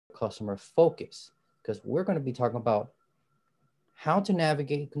customer focus, because we're going to be talking about how to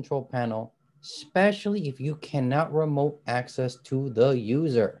navigate control panel, especially if you cannot remote access to the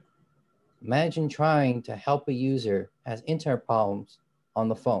user. Imagine trying to help a user has internet problems on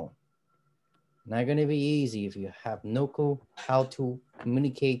the phone. Not going to be easy if you have no clue how to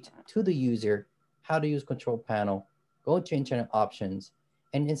communicate to the user, how to use control panel, go to internet options,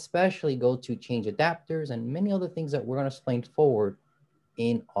 and especially go to change adapters and many other things that we're going to explain forward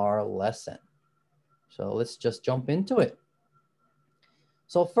in our lesson. So let's just jump into it.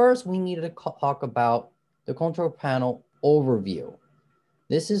 So first we need to talk about the control panel overview.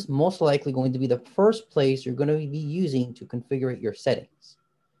 This is most likely going to be the first place you're going to be using to configure your settings.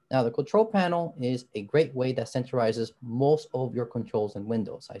 Now, the control panel is a great way that centralizes most of your controls in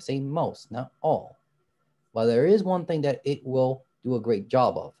Windows. I say most, not all. But there is one thing that it will do a great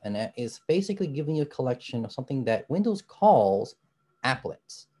job of, and that is basically giving you a collection of something that Windows calls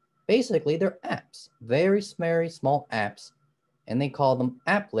applets. Basically, they're apps, very small apps, and they call them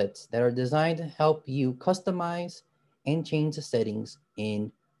applets that are designed to help you customize and change the settings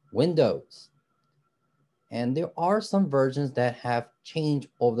in Windows. And there are some versions that have changed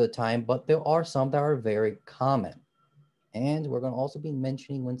over the time, but there are some that are very common. And we're going to also be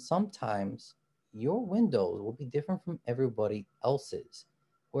mentioning when sometimes your Windows will be different from everybody else's,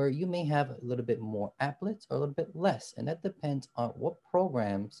 where you may have a little bit more applets or a little bit less. And that depends on what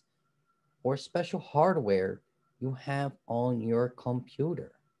programs or special hardware you have on your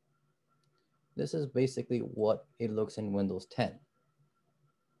computer. This is basically what it looks in Windows 10.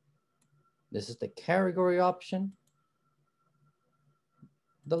 This is the category option,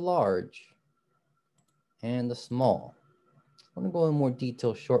 the large, and the small. I'm going to go in more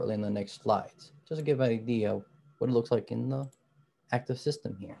detail shortly in the next slides, just to give an idea of what it looks like in the active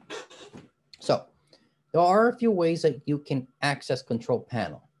system here. So there are a few ways that you can access control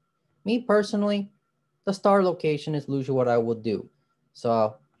panel. Me personally, the start location is usually what I would do.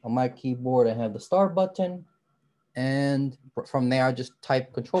 So on my keyboard, I have the start button, and from there, I just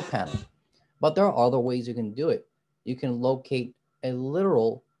type control panel. But there are other ways you can do it. You can locate a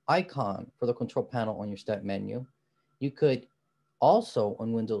literal icon for the control panel on your step menu. You could also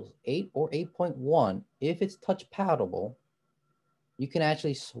on Windows 8 or 8.1, if it's touchpadable, you can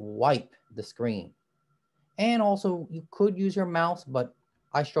actually swipe the screen. And also you could use your mouse, but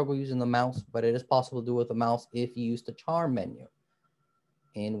I struggle using the mouse, but it is possible to do with the mouse if you use the charm menu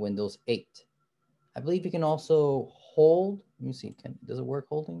in Windows 8. I believe you can also hold, let me see, does it work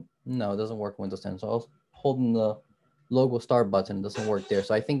holding? No, it doesn't work in Windows 10. So I was holding the logo start button, it doesn't work there.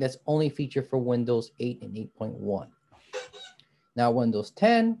 So I think that's only a feature for Windows 8 and 8.1. Now Windows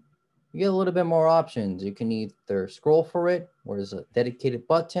 10, you get a little bit more options. You can either scroll for it, where there's a dedicated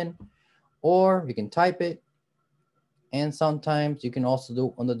button, or you can type it. And sometimes you can also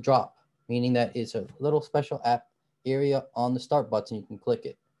do on the drop, meaning that it's a little special app area on the start button, you can click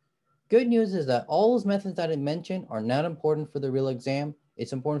it. Good news is that all those methods that I mentioned are not important for the real exam.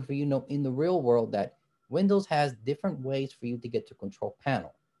 It's important for you to know in the real world that Windows has different ways for you to get to control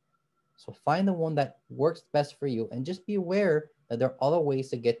panel. So find the one that works best for you and just be aware that there are other ways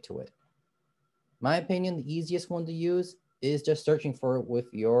to get to it. My opinion, the easiest one to use is just searching for it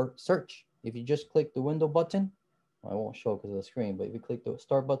with your search. If you just click the window button, I won't show because of the screen, but if you click the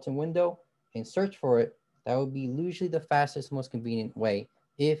start button window and search for it, that would be usually the fastest, most convenient way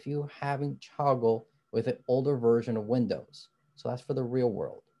if you haven't struggled with an older version of Windows. So that's for the real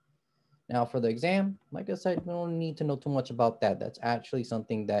world. Now for the exam, like I said, you don't need to know too much about that. That's actually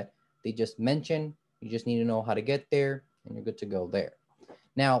something that they just mentioned. You just need to know how to get there and you're good to go there.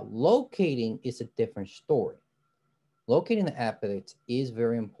 Now, locating is a different story. Locating the applets is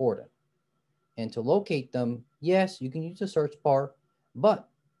very important. And to locate them, yes, you can use the search bar, but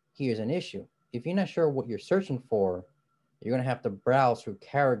here's an issue. If you're not sure what you're searching for, you're going to have to browse through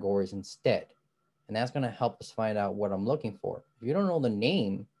categories instead. And that's going to help us find out what I'm looking for. If you don't know the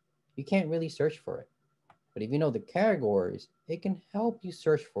name, you can't really search for it. But if you know the categories, it can help you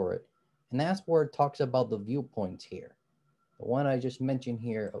search for it. And that's where it talks about the viewpoints here. The one I just mentioned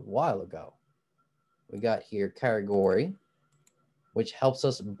here a while ago. We got here category, which helps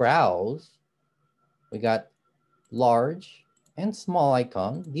us browse. We got large and small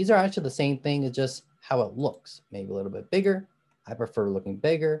icon. These are actually the same thing, it's just how it looks. Maybe a little bit bigger. I prefer looking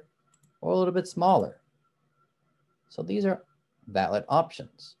bigger or a little bit smaller. So these are valid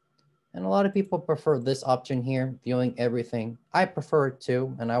options. And a lot of people prefer this option here, viewing everything. I prefer it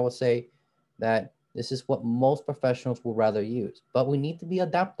too, and I will say that this is what most professionals will rather use, but we need to be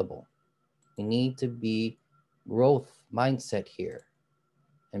adaptable. We need to be growth mindset here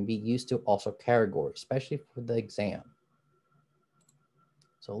and be used to also categories, especially for the exam.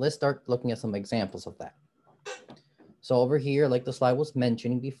 So let's start looking at some examples of that. So over here, like the slide was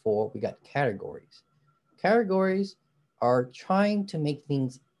mentioning before, we got categories. Categories are trying to make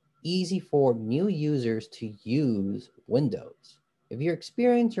things easy for new users to use Windows. If you're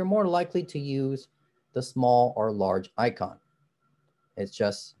experienced, you're more likely to use the small or large icon. It's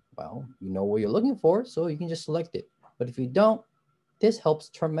just, well, you know what you're looking for, so you can just select it. But if you don't, this helps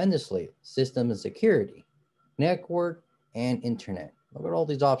tremendously. System and security, network, and internet. Look at all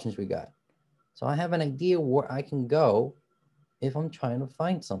these options we got. So I have an idea where I can go if I'm trying to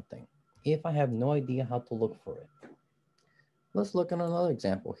find something, if I have no idea how to look for it. Let's look at another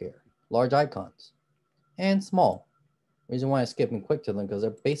example here. Large icons and small. Reason why I'm skipping quick to them because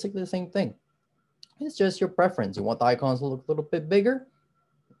they're basically the same thing. It's just your preference. You want the icons to look a little bit bigger?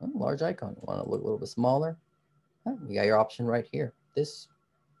 Well, large icon. You want it to look a little bit smaller? Well, you got your option right here. This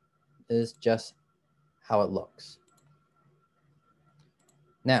is just how it looks.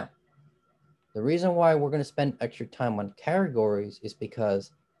 Now, the reason why we're going to spend extra time on categories is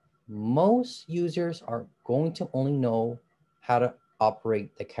because most users are going to only know how to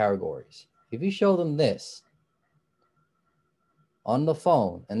operate the categories. If you show them this on the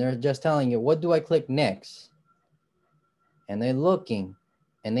phone and they're just telling you, what do I click next? And they're looking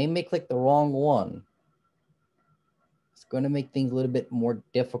and they may click the wrong one, it's going to make things a little bit more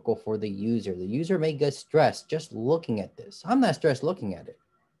difficult for the user. The user may get stressed just looking at this. I'm not stressed looking at it,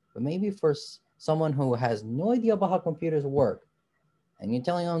 but maybe for someone who has no idea about how computers work, and you're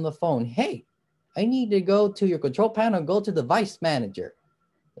telling them on the phone, hey, I need to go to your control panel, go to device manager.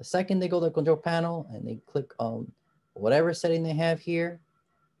 The second they go to the control panel and they click on whatever setting they have here,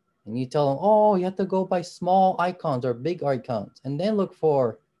 and you tell them, oh, you have to go by small icons or big icons, and then look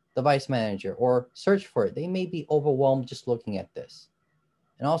for device manager or search for it. They may be overwhelmed just looking at this.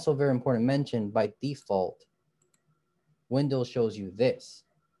 And also very important mention, by default, Windows shows you this.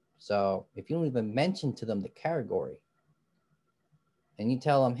 So if you don't even mention to them the category, and you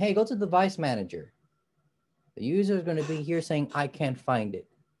tell them, hey, go to device manager, the user is going to be here saying, I can't find it.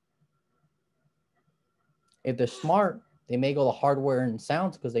 If they're smart, they may go to hardware and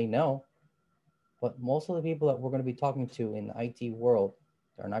sounds because they know. But most of the people that we're going to be talking to in the IT world,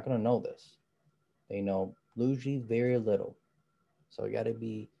 they're not going to know this. They know usually very little. So you got to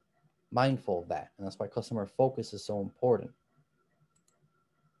be mindful of that. And that's why customer focus is so important.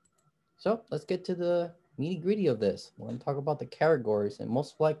 So let's get to the nitty gritty of this. We're going to talk about the categories and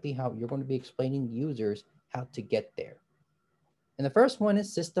most likely how you're going to be explaining to users how to get there. And the first one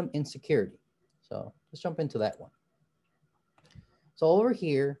is system insecurity. So let's jump into that one. So over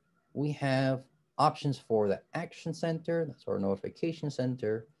here, we have options for the action center, that's our notification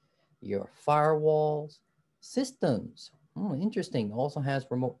center, your firewalls, systems. Interesting, also has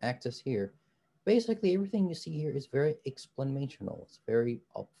remote access here. Basically, everything you see here is very explanational. It's very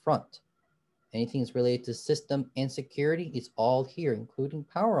upfront. Anything that's related to system and security is all here, including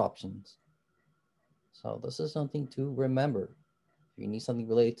power options. So this is something to remember. If you need something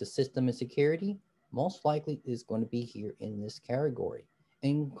related to system and security, most likely is going to be here in this category,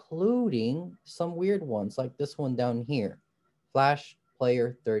 including some weird ones like this one down here, Flash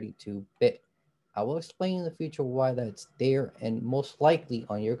Player 32-bit. I will explain in the future why that's there and most likely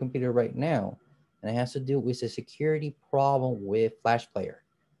on your computer right now. And it has to do with a security problem with Flash Player.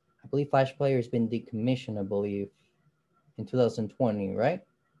 I believe Flash Player has been decommissioned, I believe, in 2020, right?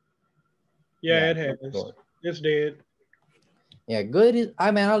 Yeah, it has. Sure. It's dead. Yeah, good. I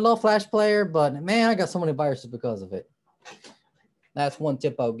love Flash Player, but man, I got so many viruses because of it. That's one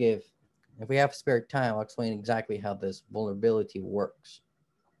tip I'll give. If we have spare time, I'll explain exactly how this vulnerability works.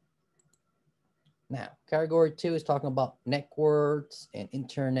 Now, category 2 is talking about networks and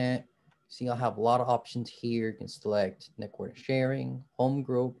internet. See, I'll have a lot of options here. You can select network sharing, home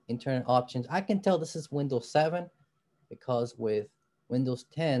group, internet options. I can tell this is Windows 7 because with Windows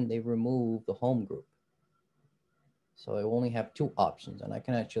 10, they removed the home group. So I only have 2 options, and I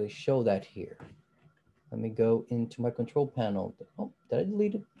can actually show that here. Let me go into my control panel. Oh, did I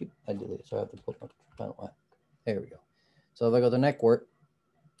delete it? I deleted it, so I have to put my control panel back. There we go. So if I go to network,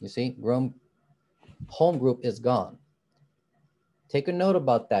 you see, home group is gone. Take a note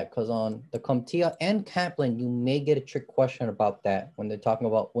about that because on the CompTIA and Kaplan, you may get a trick question about that when they're talking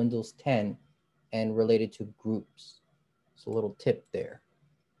about Windows 10 and related to groups. It's a little tip there.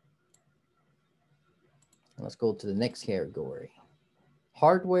 Let's go to the next category.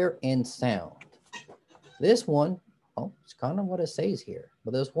 Hardware and sound. This one, oh, it's kind of what it says here,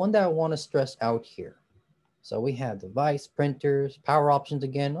 but there's one that I want to stress out here. So we have device, printers, power options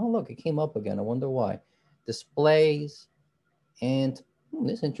again. Oh, look, it came up again. I wonder why. Displays, and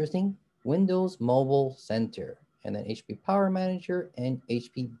this is interesting, Windows Mobile Center. and then HP Power Manager and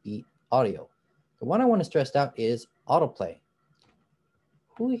HP Beat Audio. The one I want to stress out is autoplay.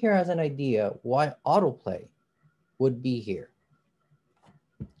 Who here has an idea why autoplay would be here?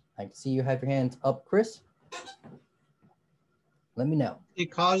 I can see you have your hands up, Chris. Let me know.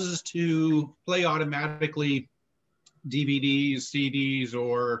 It causes to play automatically DVDs, CDs,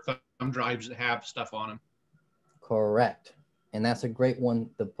 or thumb drives that have stuff on them. Correct. And that's a great one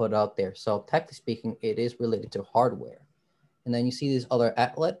to put out there. So technically speaking, it is related to hardware. And then you see these other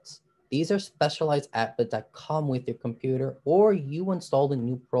applets. These are specialized applets that come with your computer or you install a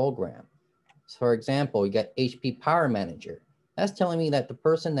new program. So for example, you get HP Power Manager. That's telling me that the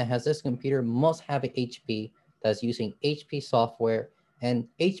person that has this computer must have an HP that's using HP software, and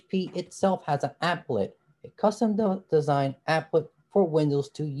HP itself has an applet, a custom designed applet for Windows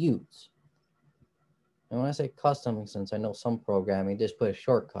to use. And when I say custom, since I know some programming, just put a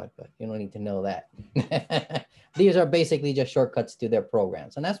shortcut, but you don't need to know that. These are basically just shortcuts to their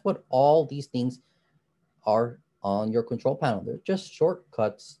programs. And that's what all these things are on your control panel. They're just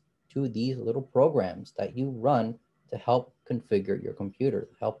shortcuts to these little programs that you run to help configure your computer,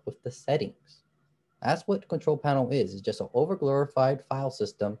 help with the settings. That's what control panel is. It's just an over-glorified file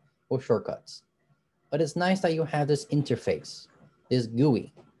system with shortcuts. But it's nice that you have this interface, this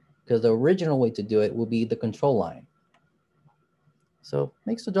GUI, because the original way to do it will be the control line. So it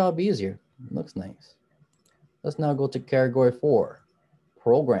makes the job easier. It looks nice. Let's now go to category 4,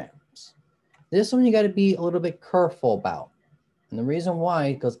 programs. This one you got to be a little bit careful about. And the reason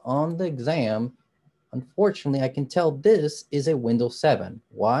why, because on the exam, unfortunately, I can tell this is a Windows 7.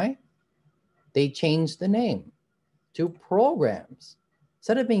 Why? They changed the name to programs.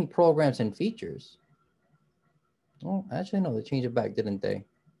 Instead of being programs and features. Oh, actually, no, they changed it back, didn't they?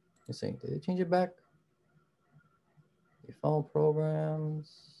 Let's see, did they change it back? Default programs.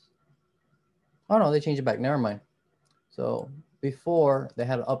 Oh no, they changed it back, never mind. So before they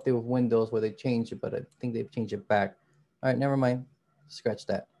had an update with Windows where they changed it, but I think they've changed it back. All right, never mind, scratch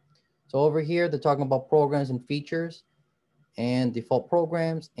that. So over here, they're talking about programs and features and default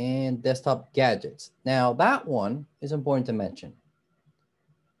programs and desktop gadgets. Now that one is important to mention.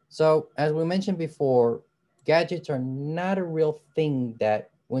 So as we mentioned before, gadgets are not a real thing that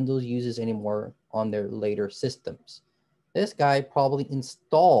Windows uses anymore on their later systems. This guy probably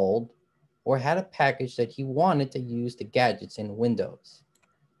installed or had a package that he wanted to use the gadgets in Windows.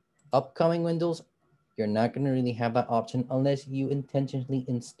 Upcoming Windows, you're not going to really have that option unless you intentionally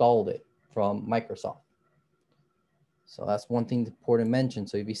installed it from Microsoft. So that's one thing important to mention.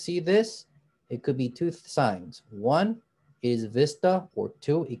 So if you see this, it could be two signs. One, it is Vista, or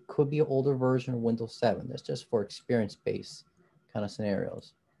two, it could be an older version of Windows 7. That's just for experience-based kind of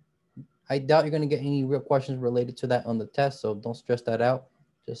scenarios. I doubt you're going to get any real questions related to that on the test, so don't stress that out.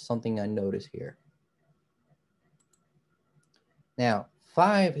 Just something I noticed here. Now,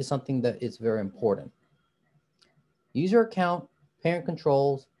 5 is something that is very important. User account, parent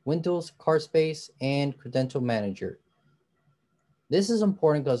controls, Windows card space, and credential manager. This is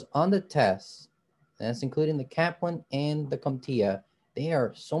important because on the test, and that's including the Kaplan and the CompTIA, there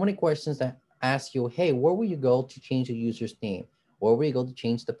are so many questions that ask you, hey, where will you go to change the user's name? Where will you go to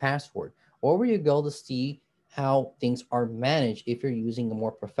change the password? Or where will you go to see how things are managed if you're using a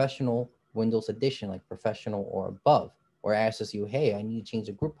more professional Windows edition, like professional or above, or asks you, hey, I need to change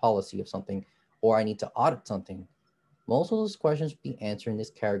the group policy of something, or I need to audit something. Most of those questions will be answered in this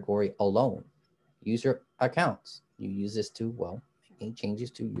category alone. User accounts, you use this to, well, make changes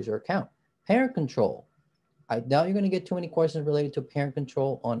to user account. Parent control, I doubt you're going to get too many questions related to parent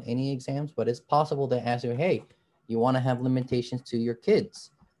control on any exams, but it's possible they ask you, hey, you want to have limitations to your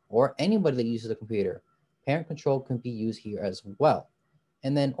kids or anybody that uses a computer. Parent control can be used here as well.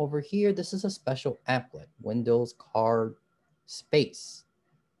 And then over here, this is a special applet, Windows card space.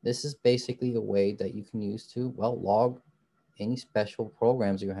 This is basically a way that you can use to, well, log any special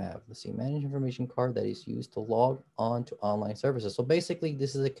programs you have. Let's see, manage information card that is used to log on to online services. So basically,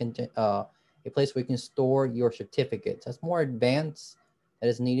 this is a place where you can store your certificates. That's more advanced, that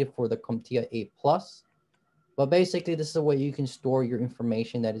is needed for the CompTIA A+. But basically, this is a way you can store your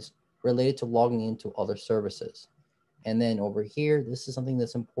information that is related to logging into other services. And then over here, this is something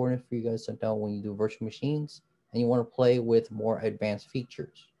that's important for you guys to know when you do virtual machines and you want to play with more advanced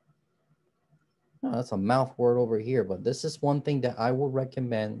features. No, that's a mouth word over here, but this is one thing that I would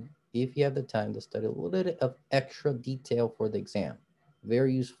recommend if you have the time to study a little bit of extra detail for the exam.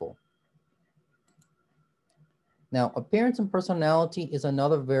 Very useful. Now, appearance and personality is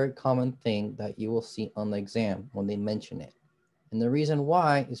another very common thing that you will see on the exam when they mention it. And the reason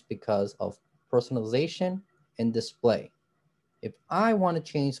why is because of personalization and display. If I want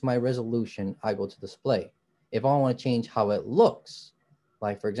to change my resolution, I go to display. If I want to change how it looks,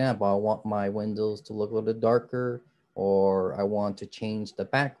 like for example, I want my windows to look a little bit darker, or I want to change the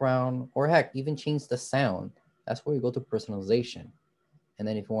background, or heck, even change the sound, that's where you go to personalization. And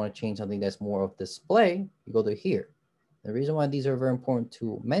then if you want to change something that's more of display, you go to here. The reason why these are very important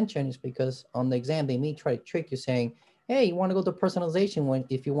to mention is because on the exam, they may try to trick you saying, hey, you want to go to personalization when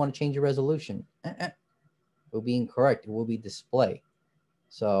if you want to change your resolution. It will be incorrect. It will be display.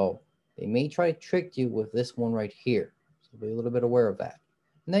 So they may try to trick you with this one right here. So be a little bit aware of that.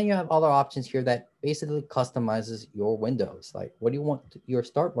 And then you have other options here that basically customizes your windows. Like what do you want your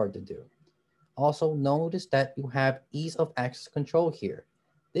start bar to do? Also notice that you have ease of access control here.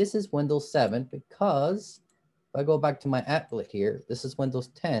 This is Windows 7 because if I go back to my applet here, this is Windows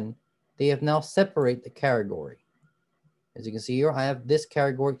 10. They have now separated the category. As you can see here, I have this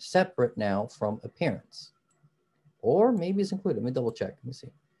category separate now from appearance. Or maybe it's included. Let me double check. Let me see.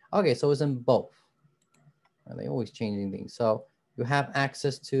 Okay, so it's in both. And they always changing things. So you have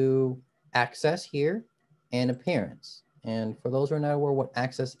access to access here and appearance. And for those who are not aware what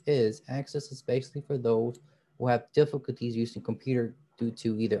access is basically for those who have difficulties using computer due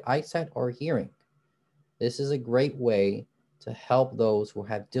to either eyesight or hearing. This is a great way to help those who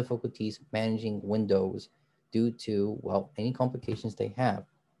have difficulties managing windows due to, well, any complications they have.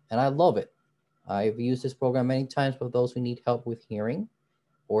 And I love it. I've used this program many times for those who need help with hearing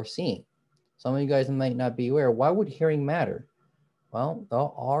or seeing. Some of you guys might not be aware. Why would hearing matter? Well, there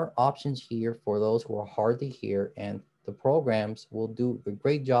are options here for those who are hard to hear, and the programs will do a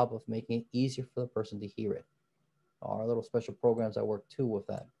great job of making it easier for the person to hear it. There are little special programs that work too with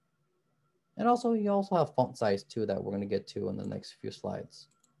that. And also, you also have font size too that we're going to get to in the next few slides.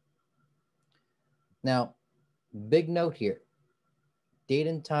 Now, big note here, date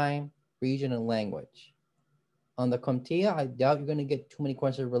and time, region, and language. On the CompTIA, I doubt you're going to get too many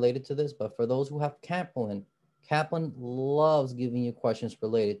questions related to this, but for those who have Kaplan, Kaplan loves giving you questions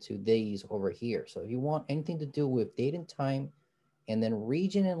related to these over here. So if you want anything to do with date and time, and then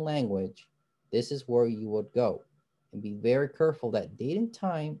region and language, this is where you would go. And be very careful that date and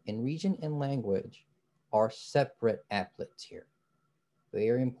time and region and language are separate applets here.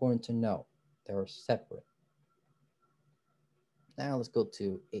 Very important to know. They are separate. Now let's go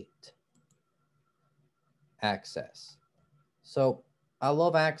to 8. Access. So I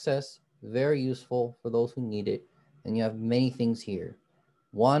love access. Very useful for those who need it. And you have many things here.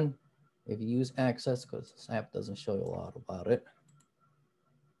 One, if you use access, because this app doesn't show you a lot about it,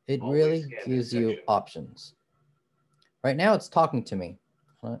 it really gives you options. Right now it's talking to me.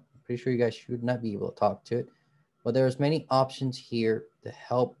 I'm pretty sure you guys should not be able to talk to it, but there's many options here to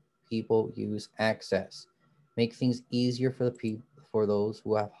help people use access. Make things easier for the people, for those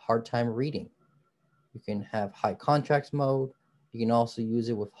who have a hard time reading. You can have high contrast mode. You can also use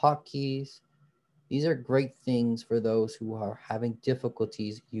it with hotkeys. These are great things for those who are having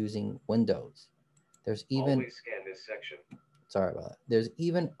difficulties using Windows. There's even always scan this section. Sorry about that. There's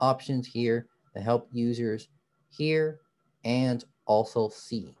even options here to help users hear and also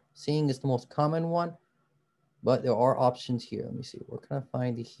see. Seeing is the most common one, but there are options here. Let me see. Where can I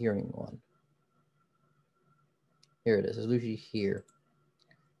find the hearing one? Here it is. It's usually here.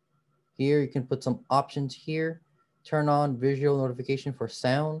 Here you can put some options here. Turn on visual notification for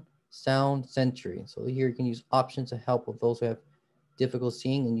sound sentry. So here you can use options to help with those who have difficult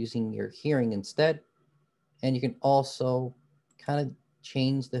seeing and using your hearing instead. And you can also kind of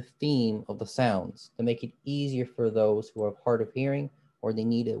change the theme of the sounds to make it easier for those who are hard of hearing or they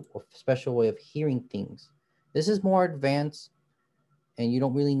need a special way of hearing things. This is more advanced and you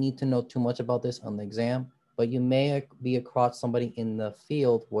don't really need to know too much about this on the exam, but you may be across somebody in the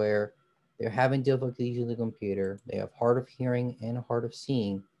field where they're having difficulties using the computer, they have hard of hearing and hard of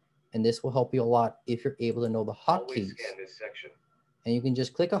seeing, and this will help you a lot if you're able to know the hotkeys. And you can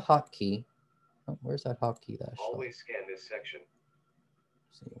just click a hotkey. Oh, where's that hotkey that I showed? Always scan this section.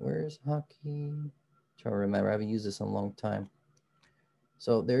 Let's see, where's hotkey? I'm trying to remember, I haven't used this in a long time.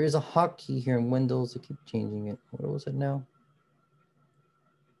 So there is a hotkey here in Windows. I keep changing it. What was it now?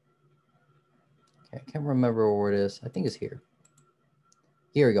 Okay, I can't remember where it is. I think it's here.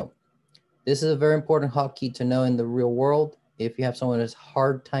 Here we go. This is a very important hotkey to know in the real world. If you have someone who has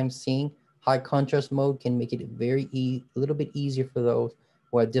hard time seeing, high contrast mode can make it a little bit easier for those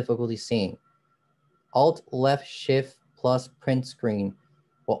who have difficulty seeing. Alt left shift plus print screen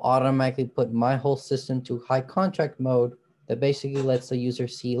will automatically put my whole system to high contrast mode that basically lets the user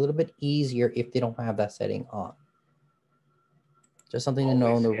see a little bit easier if they don't have that setting on. Just something to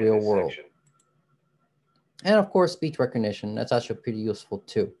know in the real world. And of course, speech recognition. That's actually pretty useful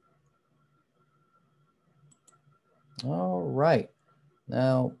too. All right.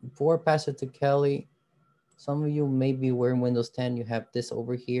 Now, before I pass it to Kelly, Some of you may be aware in Windows 10, you have this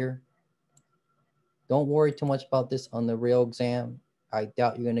over here. Don't worry too much about this on the real exam. I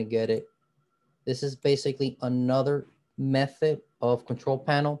doubt you're gonna get it. This is basically another method of control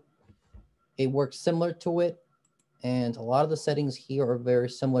panel. It works similar to it, and a lot of the settings here are very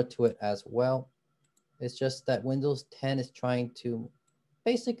similar to it as well. It's just that Windows 10 is trying to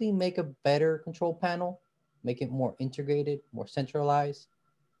basically make a better control panel, make it more integrated, more centralized.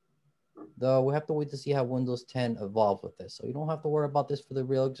 Though we have to wait to see how Windows 10 evolves with this. So you don't have to worry about this for the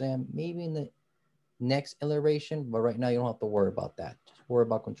real exam, maybe in the next iteration, but right now you don't have to worry about that. Just worry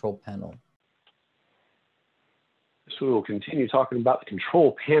about control panel. So we will continue talking about the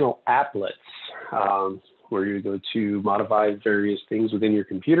control panel applets, where you go to modify various things within your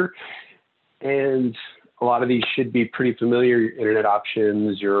computer. And a lot of these should be pretty familiar: your internet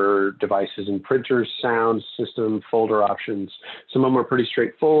options, your devices and printers, sound system, folder options. Some of them are pretty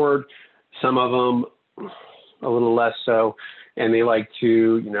straightforward. Some of them a little less so. And they like to,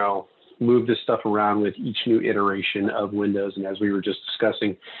 you know, move this stuff around with each new iteration of Windows. And as we were just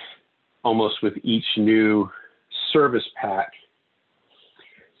discussing, almost with each new service pack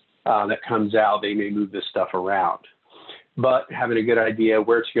that comes out, they may move this stuff around. But having a good idea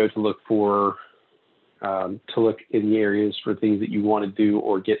where to go to look for, to look in the areas for things that you want to do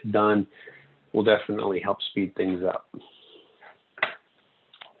or get done will definitely help speed things up.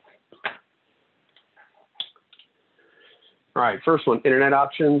 All right, first one, internet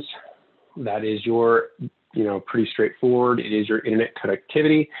options. That is your, you know, pretty straightforward. It is your internet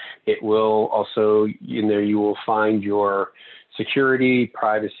connectivity. It will also, in there, you will find your security,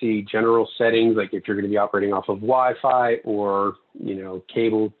 privacy, general settings, like if you're going to be operating off of Wi-Fi or, you know,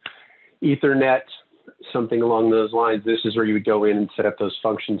 cable, Ethernet, something along those lines. This is where you would go in and set up those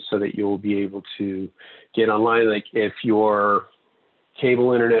functions so that you'll be able to get online. Like if your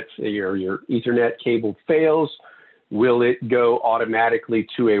cable internet, your Ethernet cable fails, will it go automatically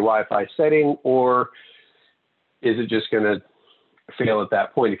to a Wi-Fi setting, or is it just going to fail at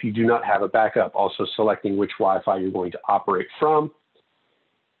that point? If you do not have a backup, also selecting which Wi-Fi you're going to operate from.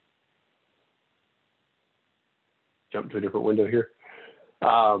 Jump to a different window here.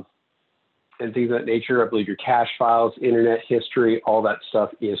 And things of that nature. I believe your cache files, internet history, all that stuff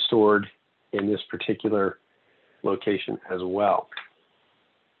is stored in this particular location as well.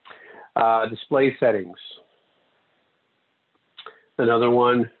 Display settings. Another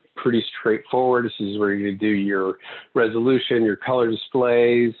one, pretty straightforward. This is where you're going to do your resolution, your color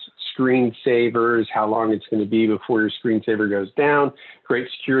displays, screensavers, how long it's going to be before your screensaver goes down. Great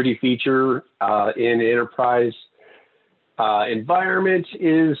security feature in enterprise environment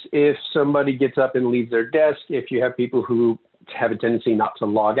is if somebody gets up and leaves their desk. If you have people who have a tendency not to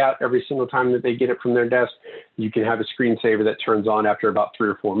log out every single time that they get it from their desk, you can have a screensaver that turns on after about 3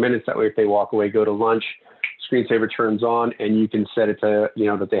 or 4 minutes. That way, if they walk away, go to lunch, screensaver turns on, and you can set it to, you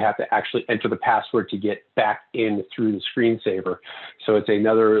know, that they have to actually enter the password to get back in through the screensaver. So it's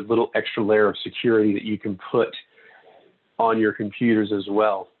another little extra layer of security that you can put on your computers as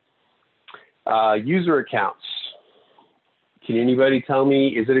well. User accounts. Can anybody tell me,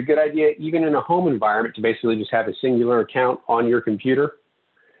 is it a good idea, even in a home environment, to basically just have a singular account on your computer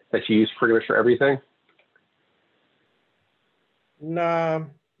that you use pretty much for everything? Nah,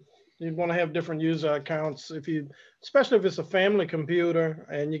 you'd want to have different user accounts. Especially if it's a family computer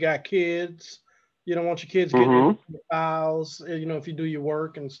and you got kids, you don't want your kids getting into your files, you know, if you do your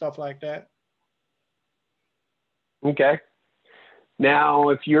work and stuff like that. Okay. Now,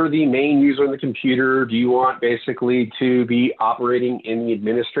 if you're the main user on the computer, do you want basically to be operating in the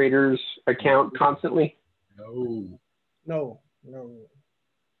administrator's account constantly? No.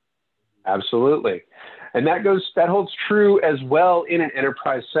 Absolutely. And that holds true as well in an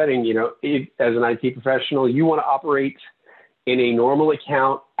enterprise setting. You know, as an IT professional, you want to operate in a normal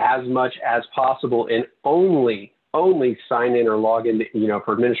account as much as possible and only sign in or log in, you know,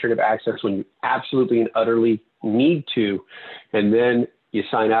 for administrative access when you absolutely and utterly need to, and then you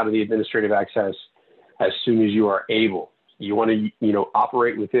sign out of the administrative access as soon as you are able. You want to, you know,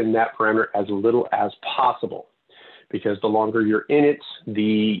 operate within that parameter as little as possible, because the longer you're in it,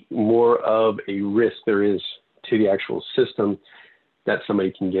 the more of a risk there is to the actual system that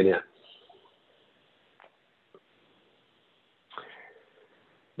somebody can get in.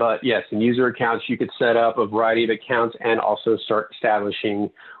 But yes, in user accounts, you could set up a variety of accounts and also start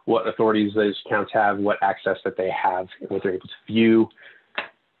establishing what authorities those accounts have, what access that they have, and what they're able to view,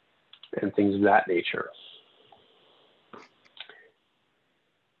 and things of that nature.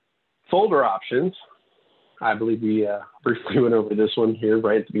 Folder options. I believe we briefly went over this one here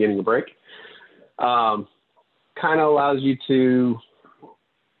right at the beginning of the break. Kind of allows you to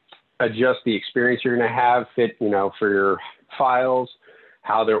adjust the experience you're going to have fit, for your files,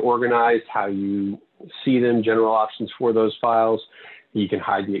 how they're organized, how you see them, general options for those files. You can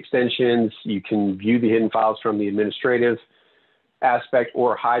hide the extensions. You can view the hidden files from the administrative aspect,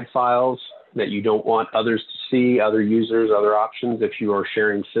 or hide files that you don't want others to see, other users, other options if you are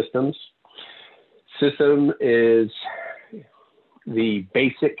sharing systems. System is the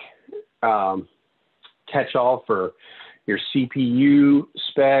basic catch-all for your CPU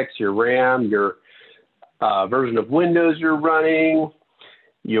specs, your RAM, your version of Windows you're running,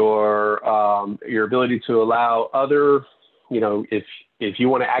 your ability to allow other, if you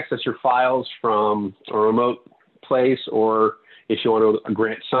want to access your files from a remote place, or if you want to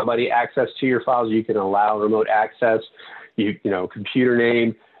grant somebody access to your files, you can allow remote access, computer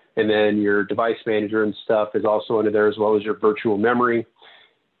name, and then your device manager and stuff is also under there, as well as your virtual memory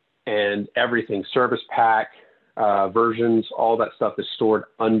and everything, service pack, versions, all that stuff is stored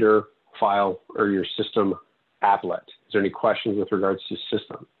under file or your system applet. Is there any questions with regards to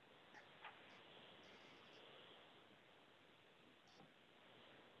system?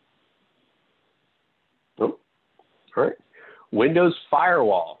 Nope. All right. Windows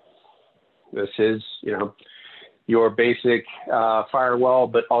Firewall. This is, your basic firewall,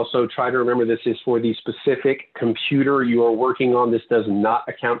 but also try to remember this is for the specific computer you are working on. This does not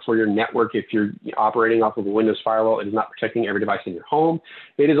account for your network. If you're operating off of a Windows firewall, it is not protecting every device in your home.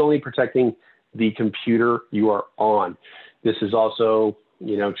 It is only protecting the computer you are on. This is also,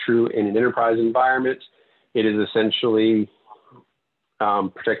 true in an enterprise environment. It is essentially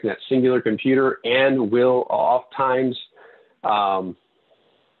protecting that singular computer, and will oftentimes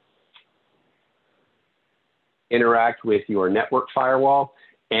interact with your network firewall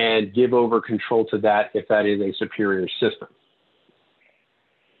and give over control to that if that is a superior system.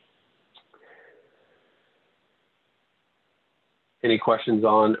 Any questions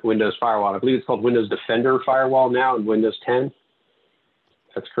on Windows Firewall? I believe it's called Windows Defender Firewall now in Windows 10.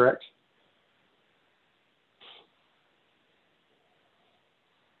 That's correct.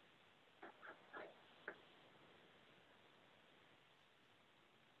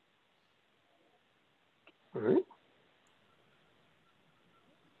 All right.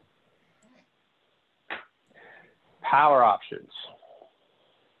 Power options.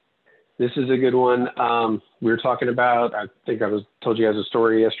 This is a good one. We were talking about, I think told you guys a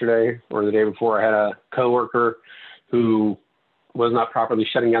story yesterday or the day before. I had a coworker who was not properly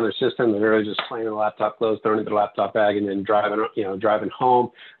shutting down their system. They're really just slamming the laptop closed, throwing it in the laptop bag, and then driving home.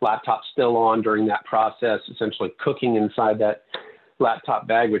 Laptop still on during that process, essentially cooking inside that laptop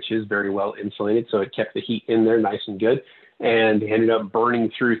bag, which is very well insulated, so it kept the heat in there nice and good. And ended up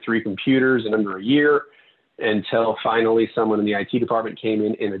burning through 3 computers in under a year, until finally someone in the IT department came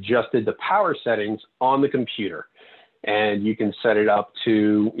in and adjusted the power settings on the computer. And you can set it up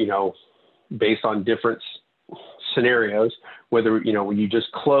to, based on different scenarios, whether, when you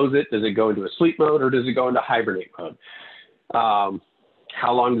just close it, does it go into a sleep mode or does it go into hibernate mode?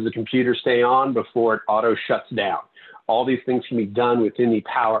 How long does the computer stay on before it auto shuts down? All these things can be done within the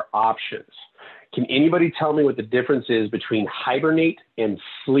power options. Can anybody tell me what the difference is between hibernate and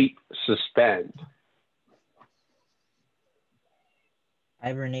sleep suspend?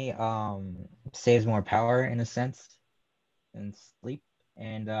 Hibernate saves more power in a sense than sleep.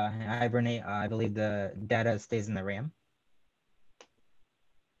 And hibernate, I believe the data stays in the RAM.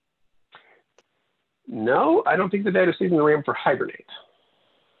 No, I don't think the data stays in the RAM for hibernate.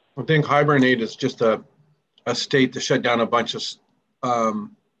 I think hibernate is just a state to shut down a bunch of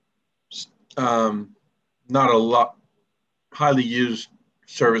not a lot highly used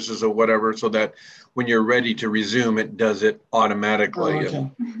services or whatever, so that when you're ready to resume, it does it automatically.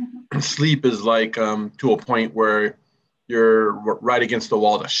 Oh, okay. Sleep is like to a point where you're right against the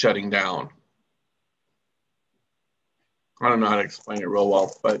wall to shutting down. I don't know how to explain it real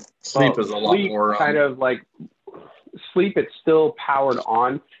well, but sleep is a lot more kind of like sleep. It's still powered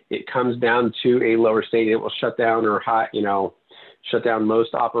on. It comes down to a lower state. It will shut down or shut down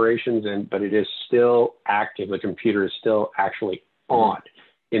most operations, but it is still active. The computer is still actually on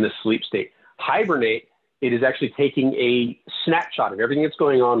in the sleep state. Hibernate, it is actually taking a snapshot of everything that's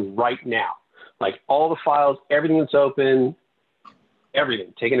going on right now, like all the files, everything that's open,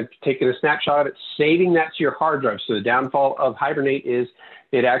 everything, taking a snapshot of it, saving that to your hard drive. So the downfall of hibernate is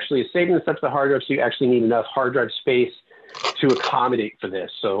it actually is saving the stuff to the hard drive, so you actually need enough hard drive space to accommodate for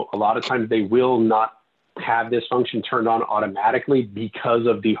this. So a lot of times they will not have this function turned on automatically because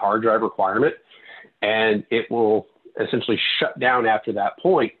of the hard drive requirement, and it will essentially shut down after that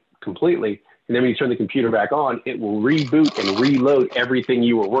point completely. And then when you turn the computer back on, it will reboot and reload everything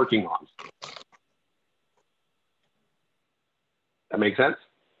you were working on. That make sense?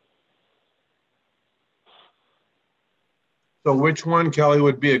 So which one, Kelly,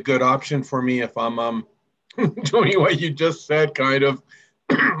 would be a good option for me if I'm doing what you just said, kind of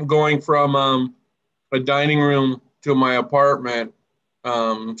going from a dining room to my apartment,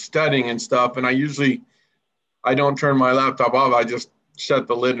 studying and stuff. And I don't turn my laptop off. I just shut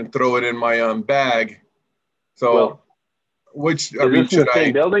the lid and throw it in my bag. So Well, which, is this in the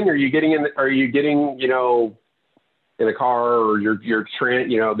same building? Or are you getting in? Are you getting, you know, in a car, or you're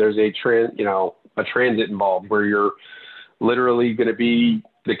you know, there's a transit involved where you're literally going to be,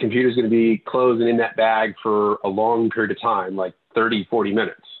 the computer's going to be closing in that bag for a long period of time, like 30, 40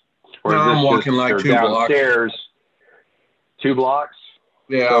 minutes. Or No, I'm walking like 2 downstairs, blocks. 2 blocks?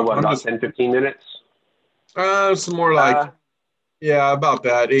 Yeah. So what, about 10, 15 minutes? It's more like, yeah, about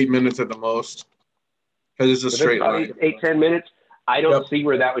that, 8 minutes at the most. Because it's a straight line. 8, 10 minutes. I don't see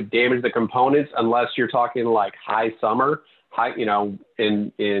where that would damage the components unless you're talking like high summer, you know,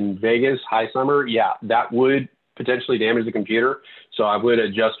 in Vegas, high summer. Yeah, that would potentially damage the computer. So I would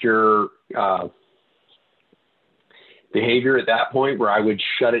adjust your behavior at that point, where I would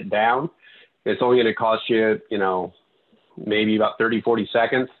shut it down. It's only going to cost you, you know, maybe about 30, 40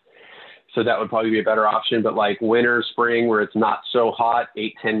 seconds. So that would probably be a better option. But like winter, spring, where it's not so hot,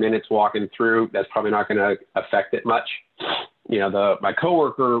 8, 10 minutes walking through, that's probably not going to affect it much. You know, my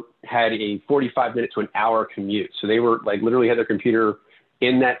coworker had a 45-minute to an hour commute. So they were like literally had their computer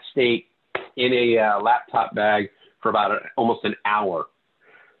in that state in a laptop bag for about almost an hour.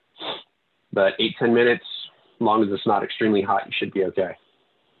 But 8, 10 minutes, as long as it's not extremely hot, you should be okay.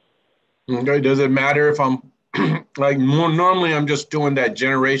 Okay. Does it matter if I'm like normally I'm just doing that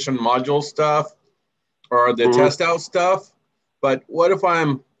generation module stuff or the test out stuff? But what if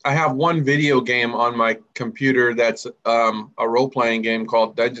I have one video game on my computer that's a role-playing game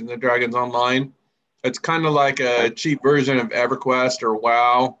called Dungeons and Dragons Online. It's kind of like a cheap version of EverQuest or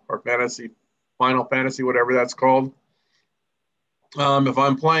WoW or Final Fantasy, whatever that's called. If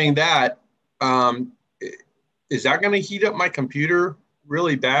I'm playing that, is that going to heat up my computer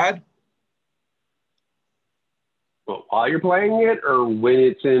really bad? Well, while you're playing it, or when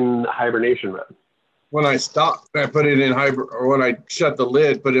it's in hibernation mode? When I stop, I put it in or when I shut the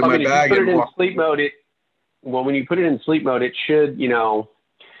lid, put it in my bag. If you put it in sleep mode, when you put it in sleep mode, it should, you know,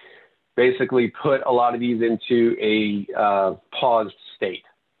 basically put a lot of these into a paused state.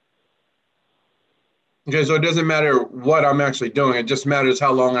 Okay, so it doesn't matter what I'm actually doing. It just matters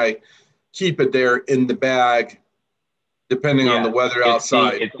how long I keep it there in the bag, depending on the weather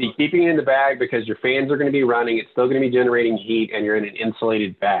outside. It's keeping it in the bag because your fans are going to be running. It's still going to be generating heat, and you're in an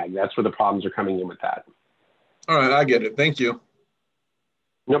insulated bag. That's where the problems are coming in with that. All right, I get it. Thank you.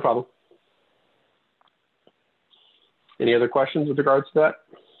 No problem. Any other questions with regards to that?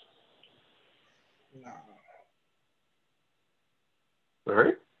 No. All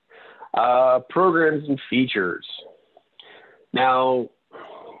right. Programs and features. Now,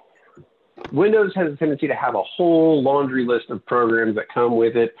 Windows has a tendency to have a whole laundry list of programs that come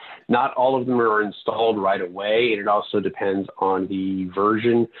with it. Not all of them are installed right away, and it also depends on the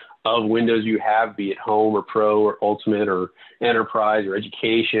version of Windows you have, be it Home or Pro or Ultimate or Enterprise or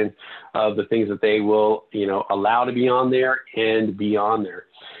Education, of the things that they will, you know, allow to be on there and be on there.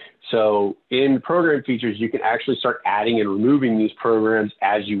 So in program features, you can actually start adding and removing these programs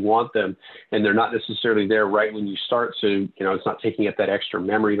as you want them. And they're not necessarily there right when you start. So, you know, it's not taking up that extra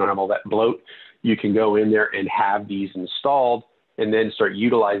memory. You don't have all that bloat. You can go in there and have these installed and then start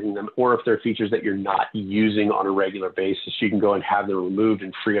utilizing them. Or if they're features that you're not using on a regular basis, you can go and have them removed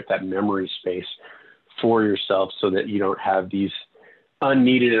and free up that memory space for yourself so that you don't have these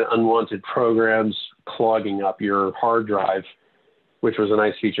unneeded and unwanted programs clogging up your hard drive, which was a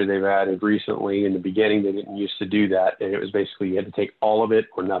nice feature they've added recently. In the beginning, they didn't used to do that. And it was basically, you had to take all of it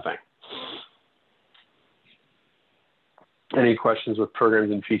or nothing. Any questions with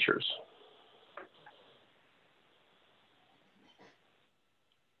programs and features?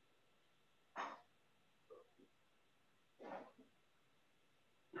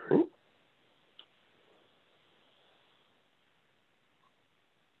 All right.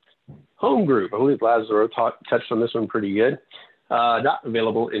 Home group. I believe Lazaro touched on this one pretty good. Not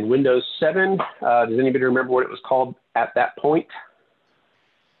available in Windows 7. Does anybody remember what it was called at that point?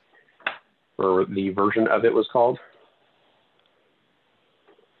 Or the version of it was called?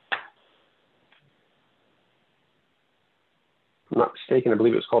 If I'm not mistaken, I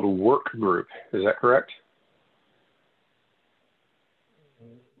believe it was called a work group. Is that correct?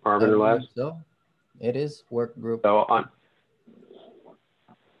 Arvin or Laz? So it is work group. So on.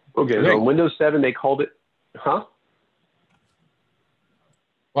 Okay, so on Windows 7, they called it, huh?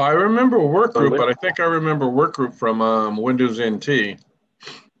 Well, I remember Workgroup, but I think I remember Workgroup from Windows NT.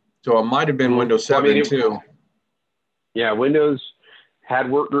 So it might have been Windows 7 too. Yeah, Windows had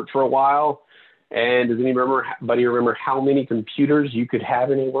workgroup for a while. And does anybody remember how many computers you could have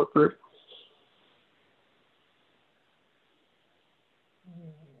in a workgroup?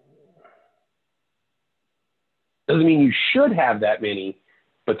 Doesn't mean you should have that many,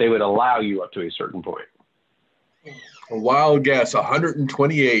 but they would allow you up to a certain point. A wild guess,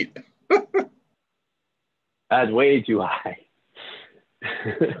 128. That's way too high.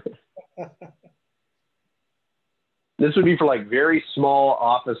 This would be for like very small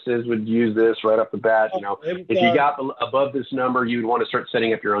offices would use this right off the bat. You know, if you got above this number, you would want to start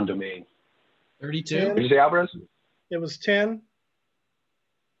setting up your own domain. 32? Did you say, Alvarez? It was 10.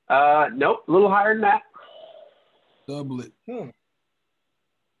 Nope, a little higher than that. Double it. 20.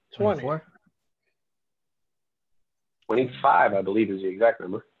 24? 25, I believe, is the exact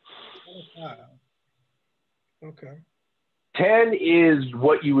number. 25. Okay. 10 is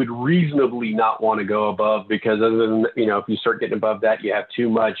what you would reasonably not want to go above, because other than, you know, if you start getting above that, you have too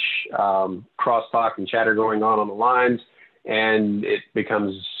much crosstalk and chatter going on the lines, and it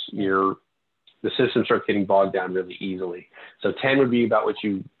becomes the system starts getting bogged down really easily. So 10 would be about what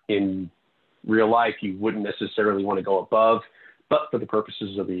you, in real life, you wouldn't necessarily want to go above, but for the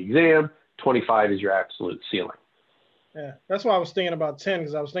purposes of the exam, 25 is your absolute ceiling. Yeah, that's why I was thinking about 10,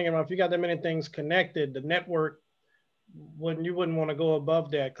 because I was thinking about if you got that many things connected, the network you wouldn't want to go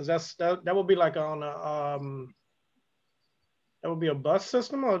above that, because that would be like on a that would be a bus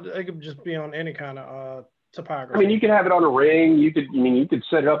system, or it could just be on any kind of topography. I mean, you could have it on a ring. You could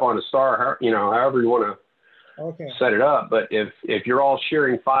set it up on a star, you know, however you want to set it up. But if you're all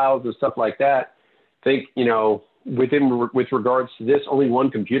sharing files and stuff like that, think, you know, with regards to this, only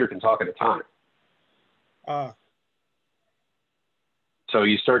one computer can talk at a time. So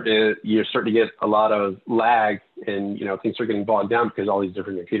you start to get a lot of lag, and, you know, things are getting bogged down because all these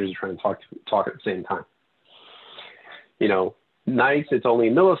different computers are trying to talk at the same time. You know, nice, it's only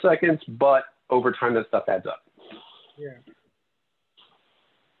milliseconds, but over time that stuff adds up. Yeah.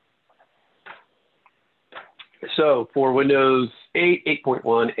 So for Windows 8,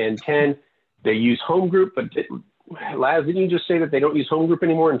 8.1, and 10, they use home group, but Laz, didn't you just say that they don't use home group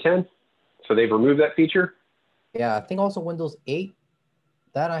anymore in 10? So they've removed that feature? Yeah, I think also Windows 8.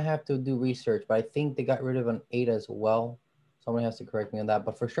 That I have to do research, but I think they got rid of an 8 as well. Someone has to correct me on that.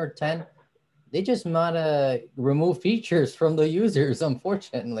 But for sure, 10, they just might remove features from the users,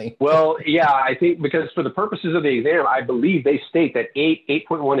 unfortunately. Well, yeah, I think because for the purposes of the exam, I believe they state that 8,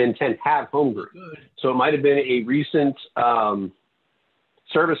 8.1, and 10 have home group. So it might have been a recent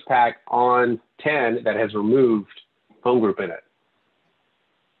service pack on 10 that has removed home group in it.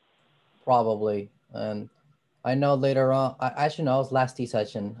 Probably. And I know later on, actually, no, it was last T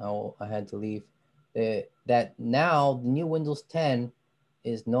session. I had to leave. That now the new Windows 10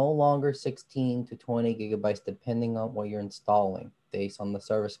 is no longer 16 to 20 gigabytes, depending on what you're installing based on the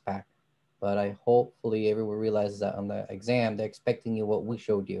service pack. But hopefully everyone realizes that on the exam, they're expecting you what we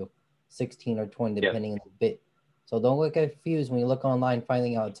showed you, 16 or 20, depending on the bit. So don't get confused when you look online,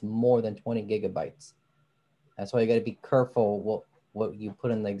 finding out it's more than 20 gigabytes. That's why you got to be careful what you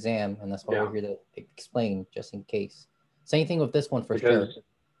put in the exam, and that's why we're here to explain, just in case. Same thing with this one for sure.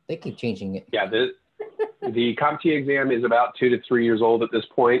 They keep changing it. Yeah, the CompTIA exam is about 2 to 3 years old at this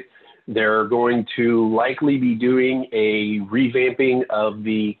point. They're going to likely be doing a revamping of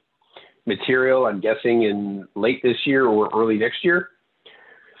the material, I'm guessing in late this year or early next year.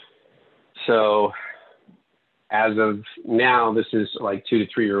 So as of now, this is like 2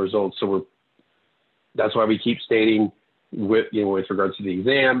 to 3 years old. So that's why we keep stating with regards to the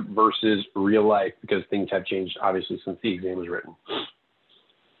exam versus real life, because things have changed obviously since the exam was written.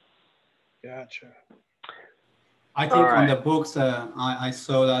 Gotcha. I think on the books, I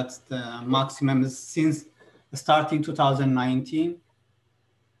saw that the maximum is since starting 2019,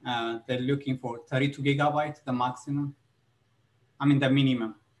 they're looking for 32 gigabytes, the maximum. I mean, the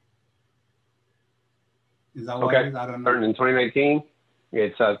minimum. Is that what it is? I don't know. Starting in 2019,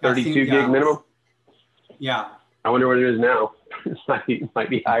 it's 32 gig minimum. Yeah. I wonder what it is now. It might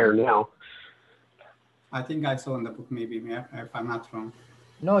be higher now. I think I saw in the book, maybe, if I'm not wrong.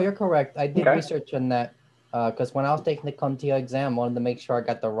 No, you're correct. I did research on that because when I was taking the CompTIA exam, I wanted to make sure I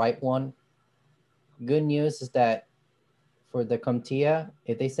got the right one. Good news is that for the CompTIA,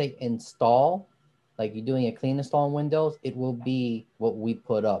 if they say install, like you're doing a clean install on Windows, it will be what we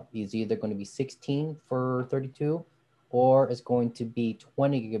put up. It's either going to be 16 for 32, or it's going to be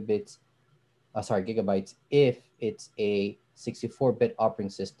 20 gigabytes if it's a 64-bit operating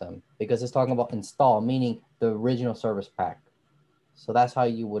system, because it's talking about install, meaning the original service pack. So that's how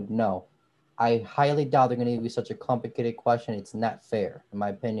you would know. I highly doubt they're going to give you such a complicated question. It's not fair, in my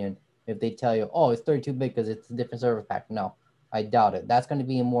opinion. if they tell you, oh, it's 32 bit because it's a different server pack. No, I doubt it. That's going to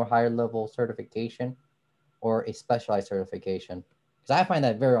be a more higher level certification or a specialized certification. Because I find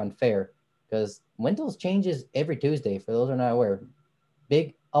that very unfair, because Windows changes every Tuesday. For those who are not aware,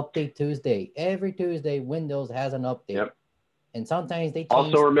 big update Tuesday. Every Tuesday, Windows has an update. Yep. And sometimes they change.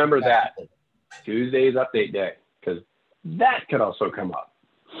 Also remember that Tuesday is update day, because that could also come up.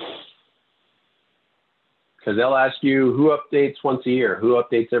 Because they'll ask you who updates once a year, who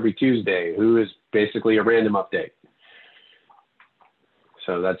updates every Tuesday, who is basically a random update.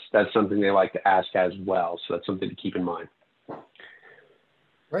 So that's something they like to ask as well. So that's something to keep in mind.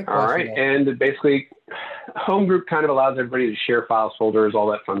 Great all right, and basically, home group kind of allows everybody to share files, folders,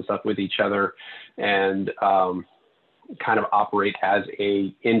 all that fun stuff with each other, and kind of operate as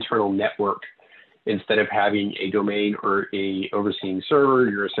a internal network. Instead of having a domain or a overseeing server,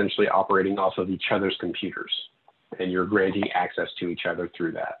 you're essentially operating off of each other's computers, and you're granting access to each other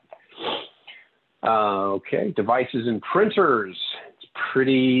through that. Okay, devices and printers. It's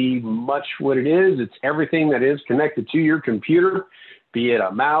pretty much what it is. It's everything that is connected to your computer, be it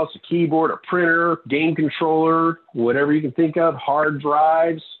a mouse, a keyboard, a printer, game controller, whatever you can think of, hard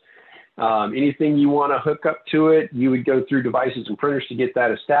drives, anything you want to hook up to it, you would go through devices and printers to get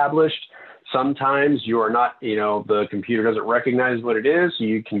that established. Sometimes you are not, the computer doesn't recognize what it is. So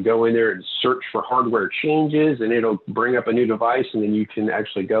you can go in there and search for hardware changes, and it'll bring up a new device, and then you can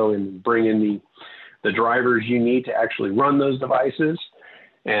actually go and bring in the drivers you need to actually run those devices.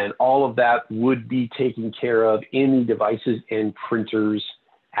 And all of that would be taken care of in the devices and printers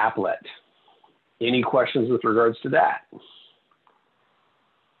applet. Any questions with regards to that?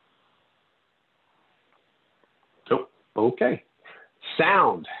 Oh, okay.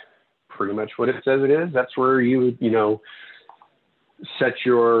 Sound. Pretty much what it says it is. That's where you would, set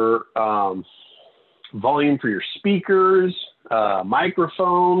your volume for your speakers,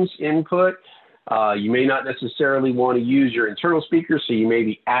 microphones, input. You may not necessarily want to use your internal speakers, so you may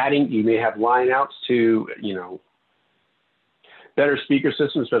be you may have line outs to, better speaker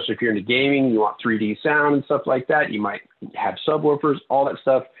systems, especially if you're into gaming, you want 3D sound and stuff like that. You might have subwoofers, all that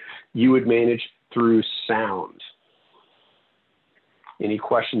stuff you would manage through sound. Any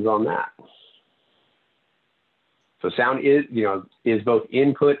questions on that? So sound is both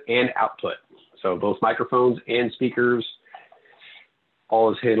input and output. So both microphones and speakers,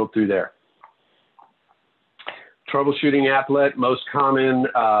 all is handled through there. Troubleshooting applet, most common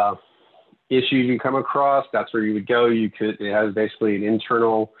issues you come across, that's where you would go. It has basically an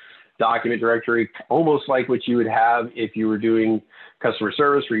internal document directory, almost like what you would have if you were doing customer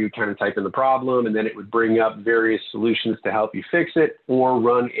service, where you kind of type in the problem and then it would bring up various solutions to help you fix it, or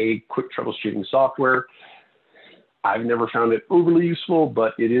run a quick troubleshooting software. I've never found it overly useful,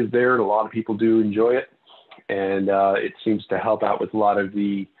 but it is there and a lot of people do enjoy it. And it seems to help out with a lot of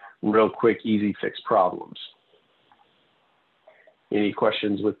the real quick, easy fix problems. Any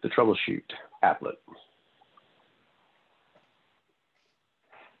questions with the troubleshoot applet?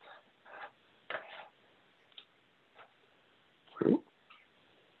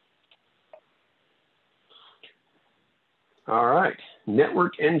 All right,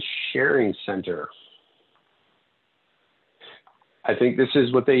 Network and Sharing Center. I think this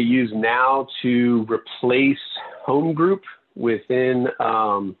is what they use now to replace Home Group within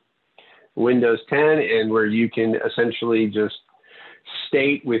Windows 10, and where you can essentially just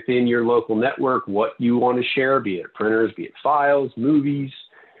state within your local network what you want to share, be it printers, be it files, movies,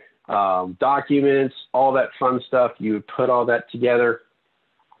 documents, all that fun stuff. You would put all that together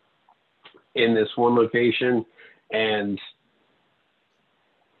in this one location, and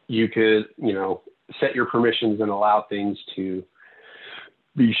you could, set your permissions and allow things to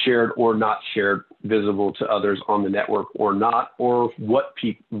be shared or not shared, visible to others on the network or not, or what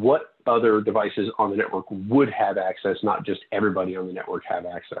other devices on the network would have access, not just everybody on the network have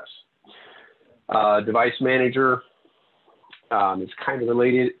access. Device manager is kind of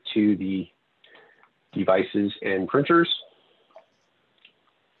related to the devices and printers,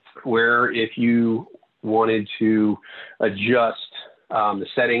 where if you wanted to adjust the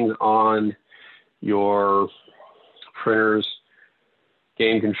settings on your printers,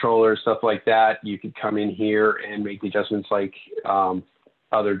 game controllers, stuff like that, you could come in here and make the adjustments like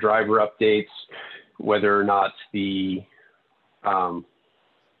other driver updates, whether or not the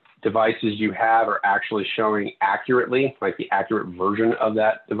devices you have are actually showing accurately, like the accurate version of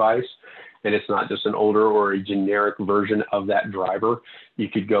that device, and it's not just an older or a generic version of that driver. You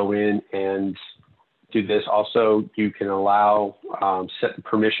could go in and do this. Also, you can allow set the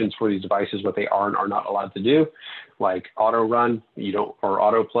permissions for these devices, what they are and are not allowed to do, like auto run, or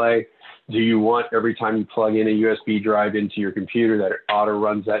autoplay. Do you want every time you plug in a USB drive into your computer that it auto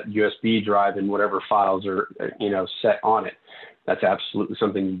runs that USB drive and whatever files are, set on it? That's absolutely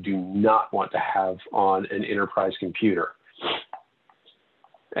something you do not want to have on an enterprise computer,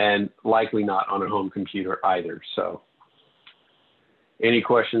 and likely not on a home computer either. So any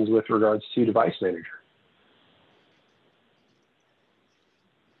questions with regards to Device Manager?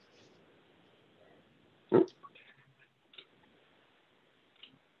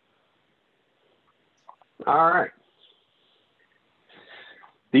 All right.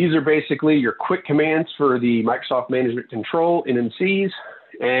 These are basically your quick commands for the Microsoft Management Control NMCs.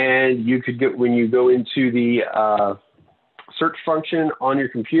 And you could get, when you go into the search function on your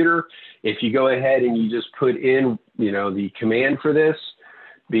computer, if you go ahead and you just put in, the command for this,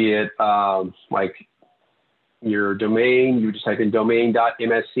 be it like your domain, you just type in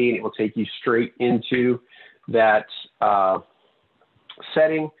domain.msc and it will take you straight into that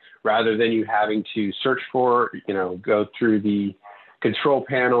setting, rather than you having to search for, go through the control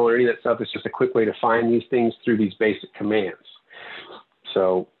panel or any of that stuff. It's just a quick way to find these things through these basic commands.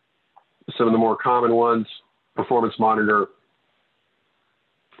 So some of the more common ones: performance monitor,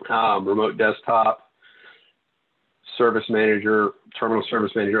 remote desktop, service manager, terminal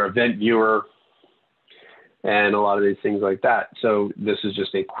service manager, event viewer, and a lot of these things like that. So this is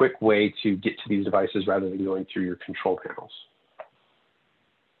just a quick way to get to these devices rather than going through your control panels.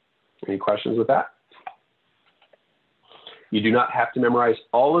 Any questions with that? You do not have to memorize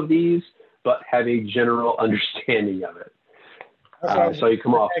all of these, but have a general understanding of it. So you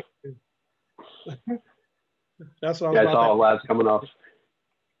come off. That's what I saw lads coming off.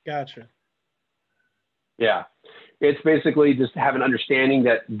 Gotcha. Yeah. It's basically just have an understanding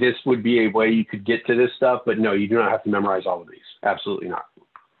that this would be a way you could get to this stuff, but no, you do not have to memorize all of these. Absolutely not.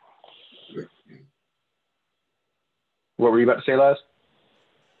 What were you about to say, Laz?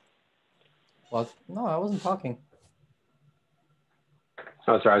 Well, no, I wasn't talking.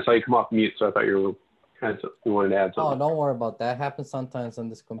 Oh, sorry. I saw you come off mute, so I thought you wanted to add something. Oh, don't worry about that. It happens sometimes on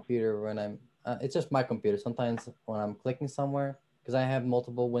this computer when I'm, it's just my computer. Sometimes when I'm clicking somewhere, because I have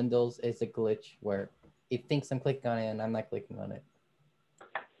multiple windows, it's a glitch where it thinks I'm clicking on it and I'm not clicking on it.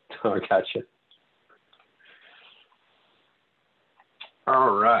 Oh, gotcha.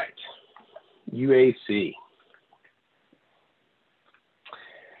 All right. UAC.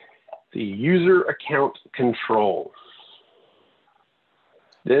 The user account control.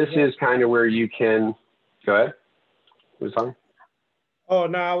 This is kind of where you can, go ahead. Who's talking? Oh,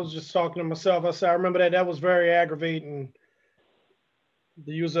 no, I was just talking to myself. I said, I remember that was very aggravating.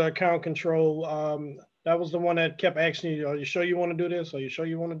 The user account control. That was the one that kept asking you, are you sure you want to do this? Are you sure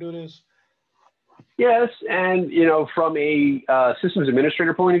you want to do this? Yes, and from a systems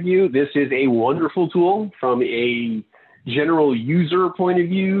administrator point of view, this is a wonderful tool. From a general user point of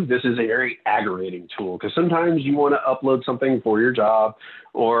view, this is a very aggravating tool, because sometimes you want to upload something for your job,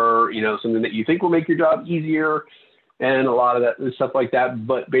 or something that you think will make your job easier, and a lot of that stuff like that.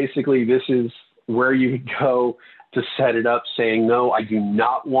 But basically, this is where you go to set it up, saying, no, I do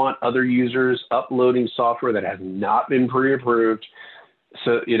not want other users uploading software that has not been pre-approved.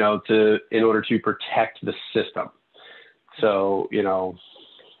 So, in order to protect the system. So,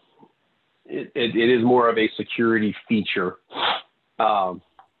 it is more of a security feature. Yes,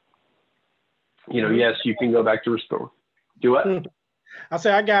 you can go back to restore. Do what? I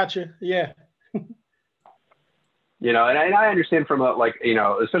say, I got you. Yeah. And I understand from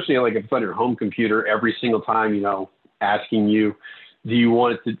especially like if it's on your home computer, every single time, asking you, do you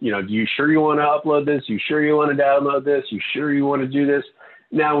want it to, do you sure you want to upload this? You sure you want to download this? You sure you want to do this?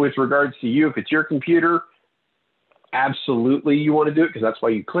 Now, with regards to you, if it's your computer, absolutely you want to do it because that's why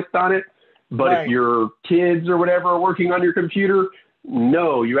you clicked on it. But right. If your kids or whatever are working on your computer,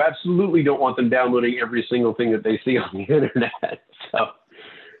 no, you absolutely don't want them downloading every single thing that they see on the internet. So,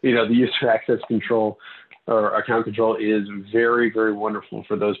 the user access control or account control is very, very wonderful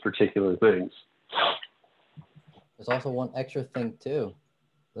for those particular things. There's also one extra thing too.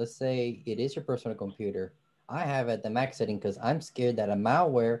 Let's say it is your personal computer. I have it at the max setting because I'm scared that a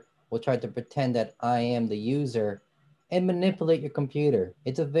malware will try to pretend that I am the user and manipulate your computer.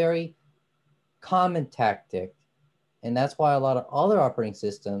 It's a very common tactic. And that's why a lot of other operating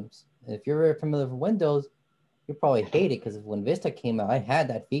systems, if you're very familiar with Windows, you probably hate it because when Vista came out, I had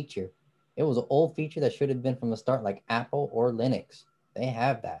that feature. It was an old feature that should have been from the start, like Apple or Linux. They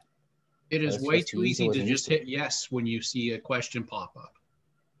have that. It is way too easy to just hit yes when you see a question pop up.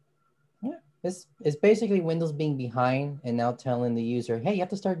 Yeah, It's basically Windows being behind and now telling the user, hey, you have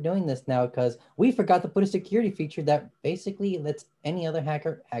to start doing this now because we forgot to put a security feature that basically lets any other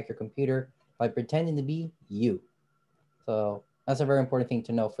hacker hack your computer by pretending to be you. So that's a very important thing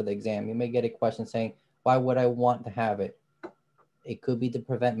to know for the exam. You may get a question saying, why would I want to have it? It could be to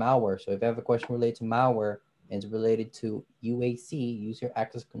prevent malware. So if you have a question related to malware and it's related to UAC, user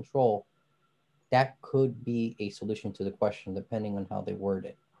access control, that could be a solution to the question depending on how they word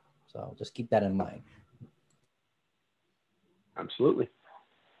it. So just keep that in mind. Absolutely.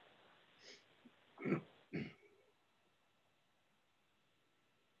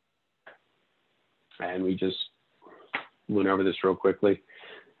 And we just went over this real quickly,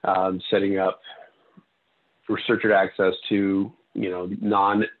 setting up restricted access to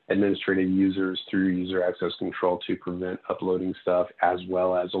non-administrative users through user access control to prevent uploading stuff, as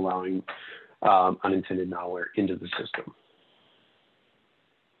well as allowing unintended malware into the system.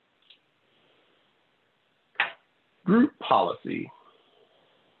 Group policy.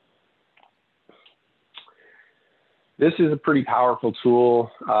 This is a pretty powerful tool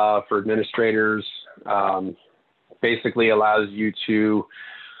for administrators. Basically allows you to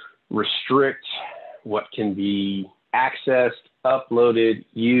restrict what can be accessed, uploaded,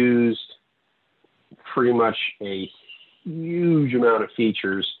 used, pretty much a huge amount of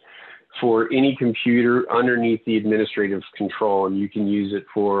features for any computer underneath the administrative control. And you can use it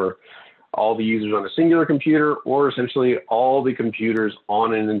for all the users on a singular computer or essentially all the computers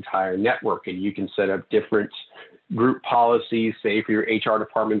on an entire network. And you can set up different group policies, say for your HR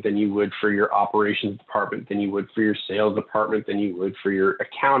department than you would for your operations department, than you would for your sales department, than you would for your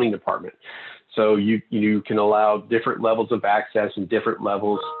accounting department. So you can allow different levels of access and different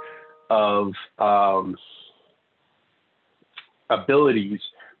levels of abilities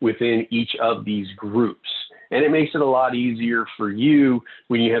within each of these groups. And it makes it a lot easier for you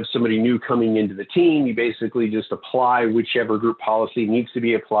when you have somebody new coming into the team. You basically just apply whichever group policy needs to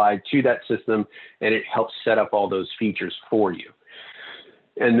be applied to that system, and it helps set up all those features for you.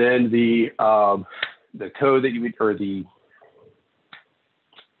 And then the code that you would, or the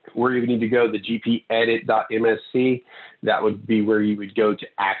where you would need to go, the gpedit.msc, that would be where you would go to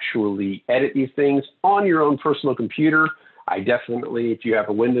actually edit these things on your own personal computer. I definitely, if you have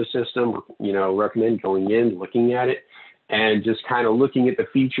a Windows system, recommend going in, looking at it, and just kind of looking at the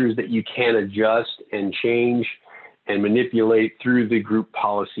features that you can adjust and change and manipulate through the group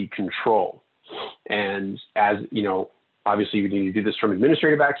policy control. And as obviously you need to do this from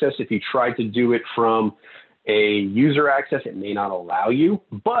administrative access. If you try to do it from a user access, it may not allow you,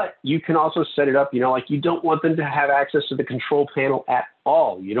 but you can also set it up, like you don't want them to have access to the control panel at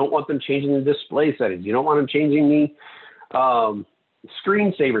all. You don't want them changing the display settings. You don't want them changing the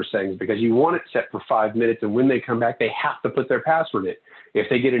screensaver settings, because you want it set for 5 minutes, and when they come back, they have to put their password in. If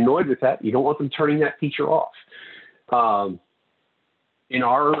they get annoyed with that, you don't want them turning that feature off. In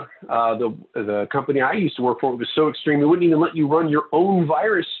our the company I used to work for, it was so extreme, it wouldn't even let you run your own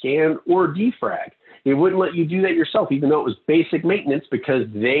virus scan or defrag. It wouldn't let you do that yourself, even though it was basic maintenance, because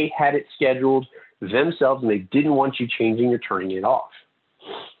they had it scheduled themselves and they didn't want you changing or turning it off.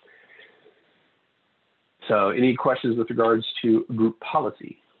 So any questions with regards to group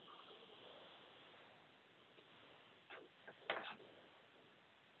policy?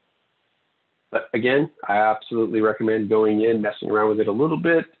 But again, I absolutely recommend going in, messing around with it a little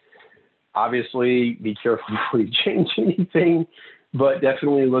bit. Obviously, be careful before you change anything, but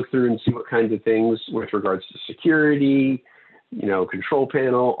definitely look through and see what kinds of things with regards to security, control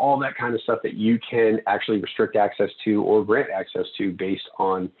panel, all that kind of stuff that you can actually restrict access to or grant access to based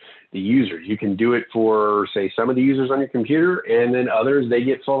on the users. You can do it for, say, some of the users on your computer, and then others, they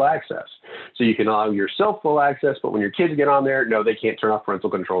get full access. So you can allow yourself full access, but when your kids get on there, no, they can't turn off parental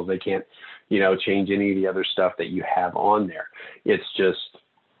controls. They can't, change any of the other stuff that you have on there. It's just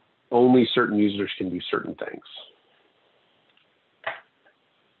only certain users can do certain things.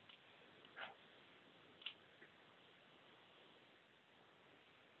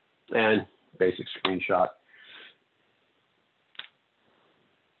 And basic screenshot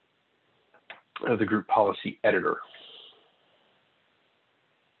of the group policy editor.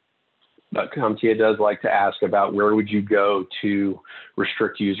 But CompTIA does like to ask about where would you go to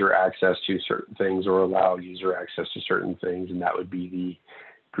restrict user access to certain things or allow user access to certain things, and that would be the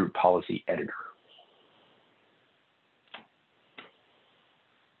group policy editor.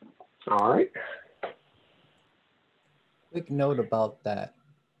 All right. Quick note about that.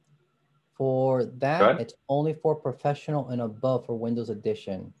 For that, it's only for professional and above for Windows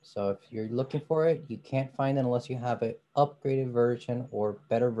Edition. So if you're looking for it, you can't find it unless you have an upgraded version or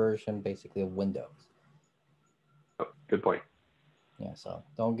better version, basically, of Windows. Oh, good point. Yeah, so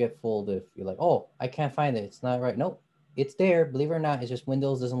don't get fooled if you're like, oh, I can't find it. It's not right. Nope, it's there. Believe it or not, it's just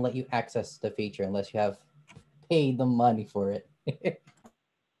Windows doesn't let you access the feature unless you have paid the money for it.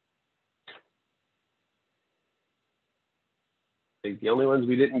 The only ones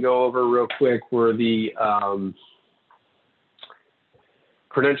we didn't go over real quick were the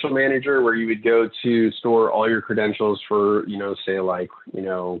credential manager, where you would go to store all your credentials for, say like,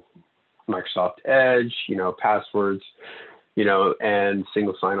 Microsoft Edge, passwords, and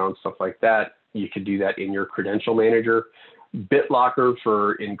single sign-on, stuff like that. You could do that in your credential manager. BitLocker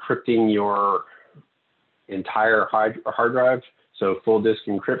for encrypting your entire hard drive, so full disk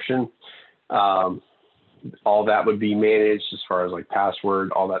encryption. All that would be managed as far as like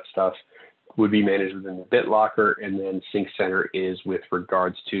password, all that stuff would be managed within the BitLocker. And then Sync Center is with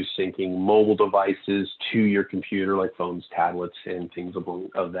regards to syncing mobile devices to your computer, like phones, tablets, and things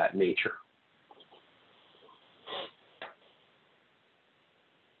of that nature.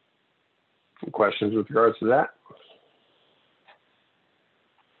 Some questions with regards to that?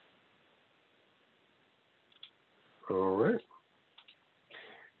 All right.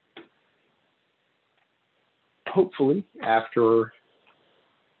 Hopefully, after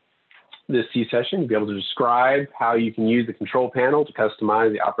this T session, you'll be able to describe how you can use the control panel to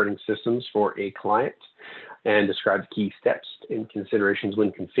customize the operating systems for a client, and describe the key steps and considerations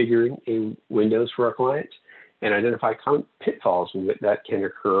when configuring a Windows for a client, and identify common pitfalls that can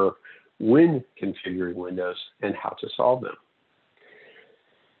occur when configuring Windows and how to solve them.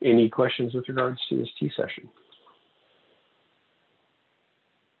 Any questions with regards to this T session?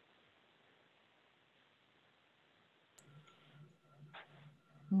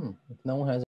 If no one has